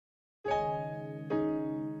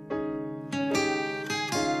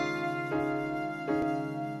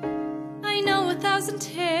1,000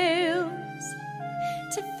 tales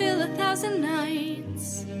to fill 1,000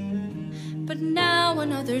 nights. But now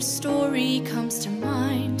another story comes to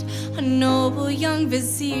mind. A noble young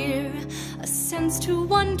vizier ascends to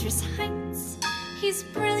wondrous heights. He's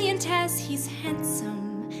brilliant as he's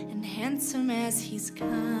handsome, and handsome as he's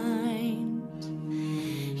kind.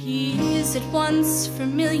 He is at once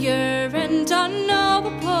familiar and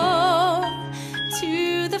unknowable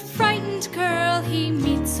to the frightened girl he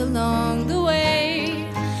meets along the way.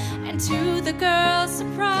 And to the girl's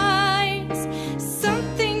surprise,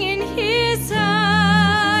 something in his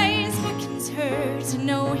eyes beckons her to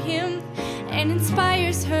know him and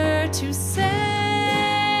inspires her to say,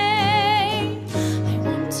 I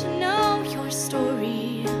want to know your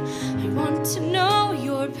story, I want to know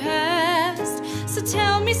your past. So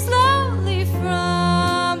tell me slowly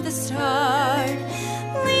from the start,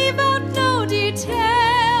 leave out no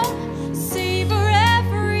detail, savor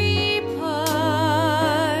every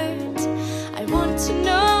part. I want to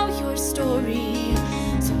know your story,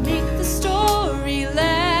 so make the story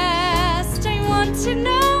last. I want to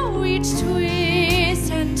know each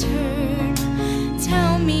twist and turn.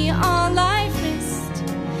 Tell me all I've missed,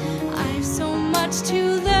 I've so much to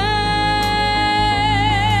learn.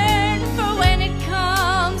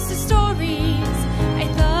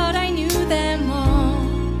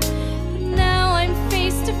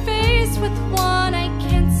 With one I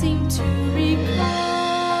can't seem to recall.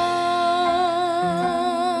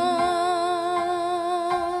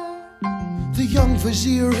 The young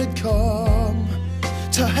vizier had come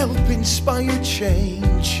to help inspire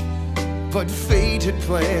change, but fate had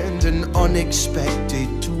planned an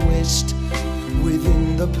unexpected twist.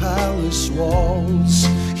 Within the palace walls,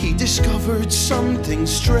 he discovered something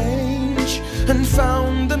strange and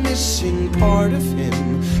found the missing part of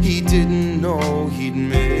him he didn't know he'd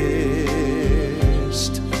missed.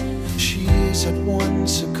 She is at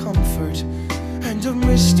once a comfort and a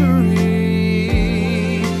mystery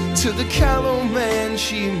to the callow man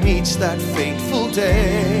she meets that fateful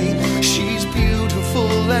day. She's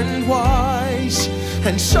beautiful and wise,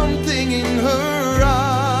 and something in her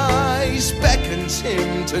eyes beckons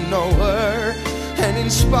him to know her and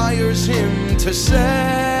inspires him to say,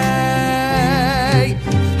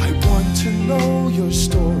 I want to know your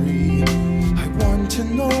story, I want to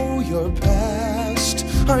know your past,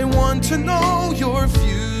 I want to know your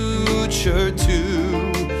future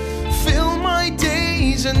too. Fill my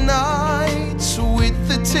days and nights with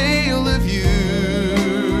the tale of you.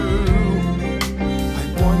 I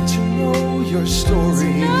want to know your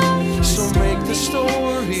story, so make the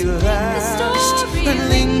story last and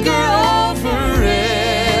linger over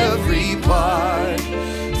every part.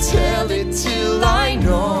 Tell it till I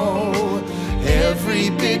know every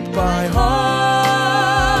bit by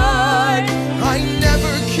heart. I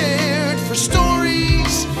never cared for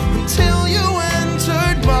stories until you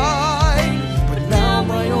entered mine, but now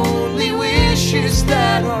my only wish is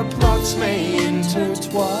that our plots may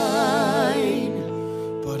intertwine.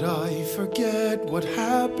 But I forget what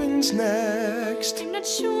happens next. I'm not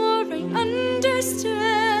sure I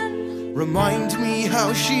understand. Remind me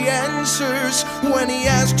how she answers when he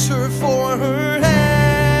asks her for her hand.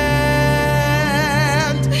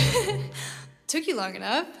 Took you long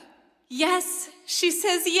enough. Yes, she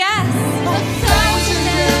says yes.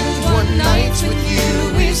 1,001 nights with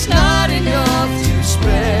you is not enough to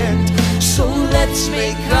spend, so let's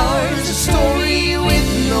make ours a story